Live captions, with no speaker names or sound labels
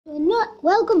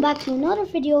Welcome back to another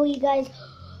video, you guys.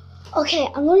 Okay,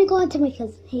 I'm gonna go into my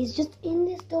cousin. He's just in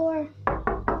this door.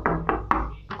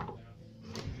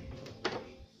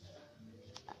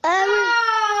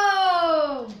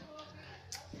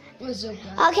 What's up,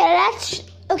 guys?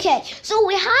 Okay, so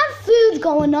we have food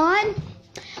going on,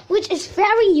 which is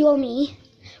very yummy.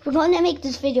 We're going to make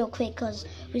this video quick because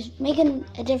we're making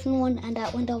a different one and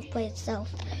that went off by itself.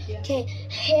 Okay,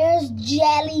 here's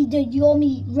jelly, the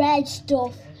yummy red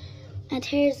stuff. And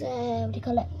here's, what do you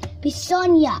call it?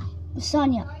 Bisogna.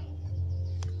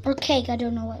 Or cake, I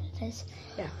don't know what it is.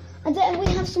 Yeah. And then we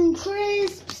have some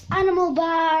crisps, animal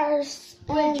bars.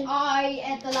 Which I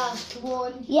ate the last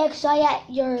one. Yeah, because I ate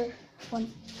your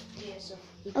one. Yeah, so.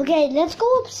 Okay, let's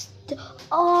go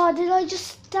Oh, did I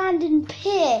just stand in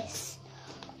piss?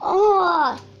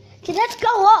 Oh, okay, let's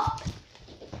go up.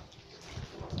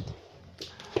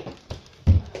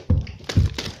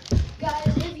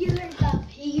 Guys, if you heard that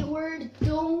P word,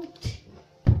 don't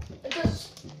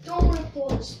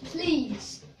report us,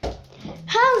 please.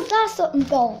 How's that something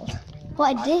gold?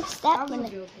 What I did step in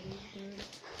it.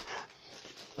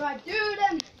 Right, do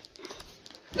them.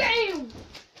 Bam!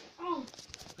 Oh,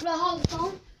 should I hold the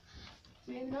phone?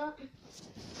 Maybe not.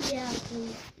 Yeah,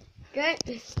 please.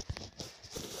 Okay.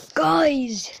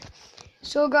 Guys.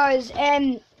 So guys,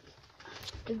 the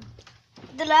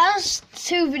last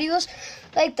two videos,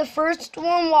 like the first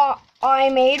one what I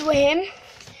made with him,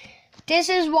 this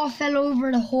is what fell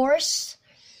over the horse.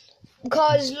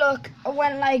 Because look, I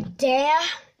went like there.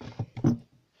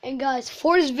 And guys,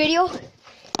 for this video,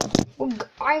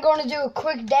 I'm gonna do a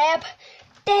quick dab.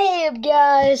 Dab,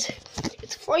 guys.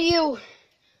 It's for you.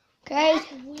 Okay?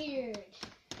 That's weird.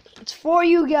 It's for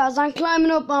you guys. I'm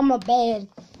climbing up on my bed.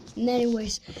 And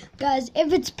anyways, guys,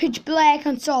 if it's pitch black,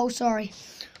 I'm so sorry.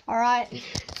 Alright.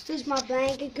 This is my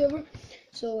blanket cover.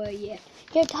 So, yeah.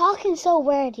 You're talking so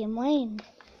weird, you mind?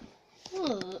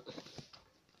 What?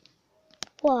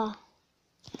 What?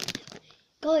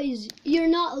 Guys, you're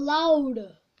not allowed.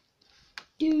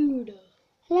 Dude.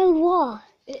 Loud what?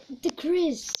 The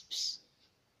crisps.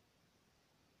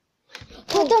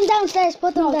 Put them downstairs,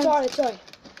 put them down. Sorry.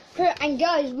 Here, and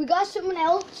guys, we got something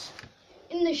else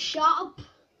in the shop,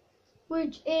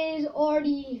 which is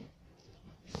already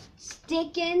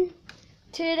sticking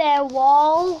to the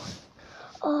wall.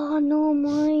 Oh, no,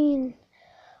 mine.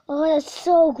 Oh, that's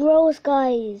so gross,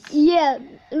 guys. Yeah,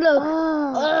 look.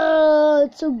 Oh, Oh,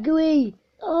 it's so gooey.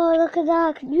 oh, look at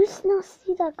that. Can you not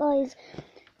see that, guys?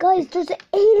 Guys, there's an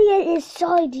alien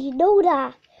inside. Do you know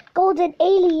that? Golden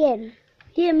alien.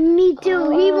 Yeah, me too.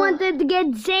 He Oh. wanted to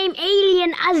get the same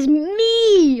alien as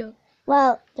me.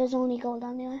 Well, there's only gold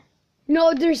anyway.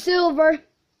 No, they're silver.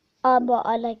 But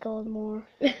I like gold more.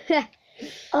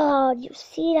 Oh, you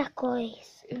see that,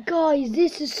 guys? Guys,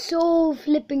 this is so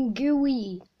flipping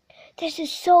gooey. This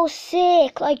is so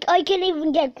sick. Like, I can't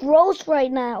even get gross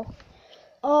right now.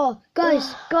 Oh,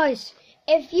 guys,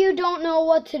 if you don't know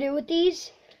what to do with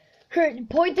these, here,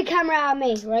 point the camera at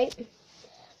me, right?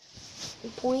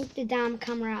 Point the damn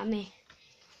camera at me.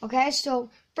 Okay, so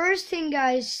first thing,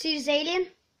 guys, see this alien?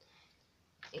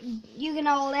 You can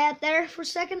hold that there for a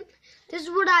second. This is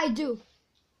what I do.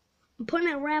 I'm putting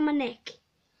it around my neck.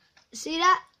 See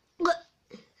that? Look.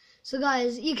 So,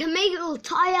 guys, you can make a little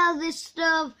tie out of this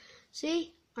stuff.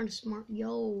 See? I'm smart.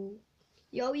 Yo.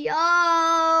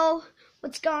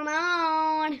 What's going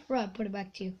on? Right, put it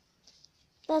back to you.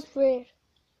 That's weird.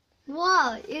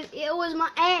 What? It was my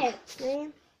ass,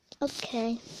 man.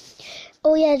 Okay.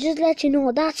 Oh, yeah, just let you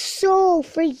know. That's so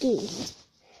freaky.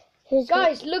 Here's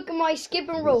Guys, look at my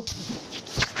skipping rope.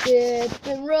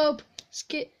 Skipping rope.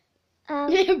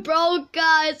 It broke,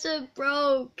 guys. It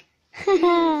broke.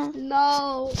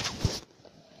 No.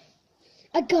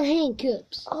 I got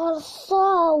handcuffs. Oh,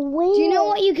 so weird. Do you know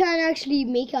what you can actually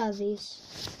make out of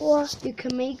these? What? You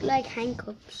can make like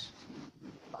handcuffs.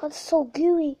 Oh, that's so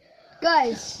gooey.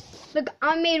 Guys, look,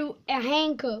 I made a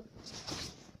handcuff.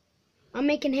 I'm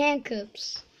making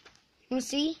handcuffs. You wanna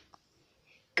see?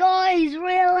 Guys,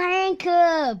 real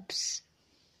handcuffs.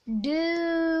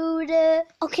 Dude.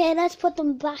 Okay, let's put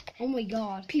them back Oh my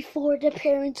god. before the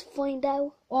parents find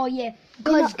out. Oh yeah.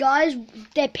 Because guys,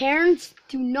 their parents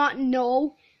do not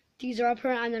know these are up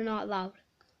here and they're not allowed.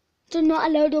 They're not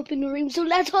allowed up in the room, so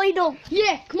let's hide them.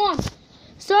 Yeah, come on.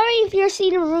 Sorry if you're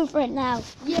seeing a roof right now.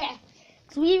 Yeah.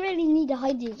 Because we really need to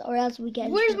hide these or else we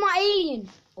get Where's into- my alien?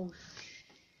 Oh.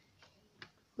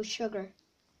 With sugar.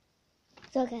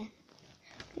 It's okay.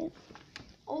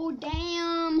 Oh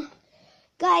damn.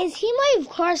 Guys, he might have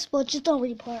cursed, but just don't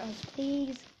report us,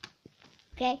 please.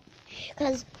 Okay?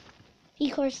 Because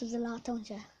he curses a lot, don't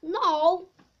you? No.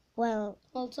 Well,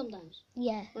 sometimes.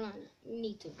 yeah. When I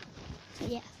need to.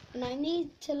 Yeah. And I need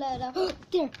to let out.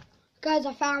 There. Guys,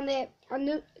 I found it.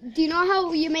 Do you know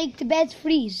how you make the beds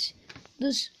freeze?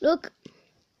 Just look.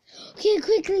 Okay,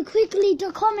 quickly,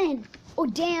 they're coming. Oh,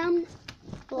 damn.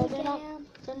 Well,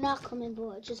 they're not coming,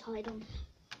 but just hide them.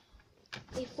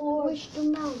 Before. Push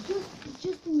them out,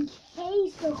 just in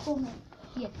case they're coming.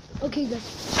 Yeah. Okay,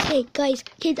 guys. Hey, guys,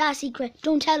 keep that secret.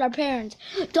 Don't tell our parents.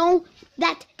 Don't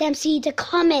let them see the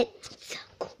comet.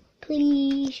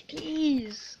 Please.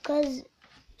 Please. Because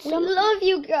We love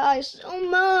you guys so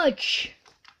much.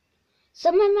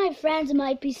 some of my friends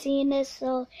might be seeing this,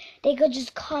 so they could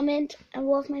just comment. And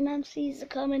what if my mom sees the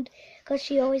comment? Because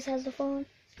she always has the phone.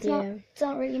 It's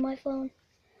not really my phone.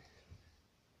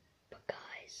 But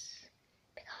guys,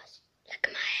 because look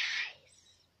at my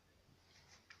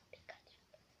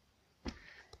eyes.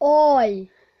 Oi.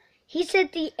 He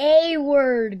said the A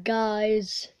word,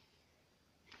 guys.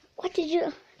 What did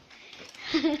you...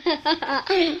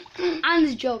 I'm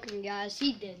just joking, guys.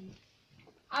 He didn't.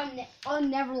 I'll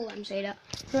never let him say that.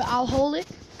 Here, I'll hold it.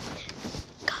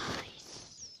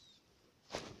 Guys.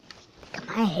 Look at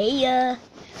my hair.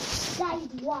 Guys,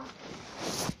 what?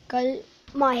 Guys,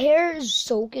 my hair is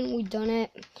soaking. We done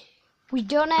it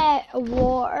a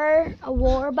water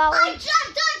bottle. I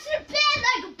jumped onto the bed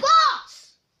like a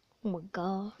boss. Oh my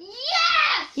god.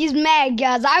 Yes! He's mad,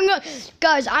 guys. I'm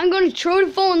gonna throw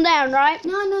the phone down, right?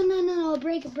 No.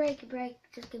 Break it.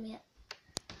 Just give me it.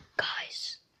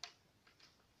 Guys.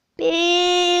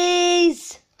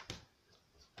 Peace.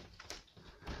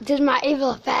 This is my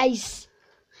evil face.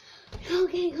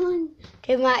 Okay, go on.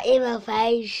 This is my evil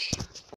face.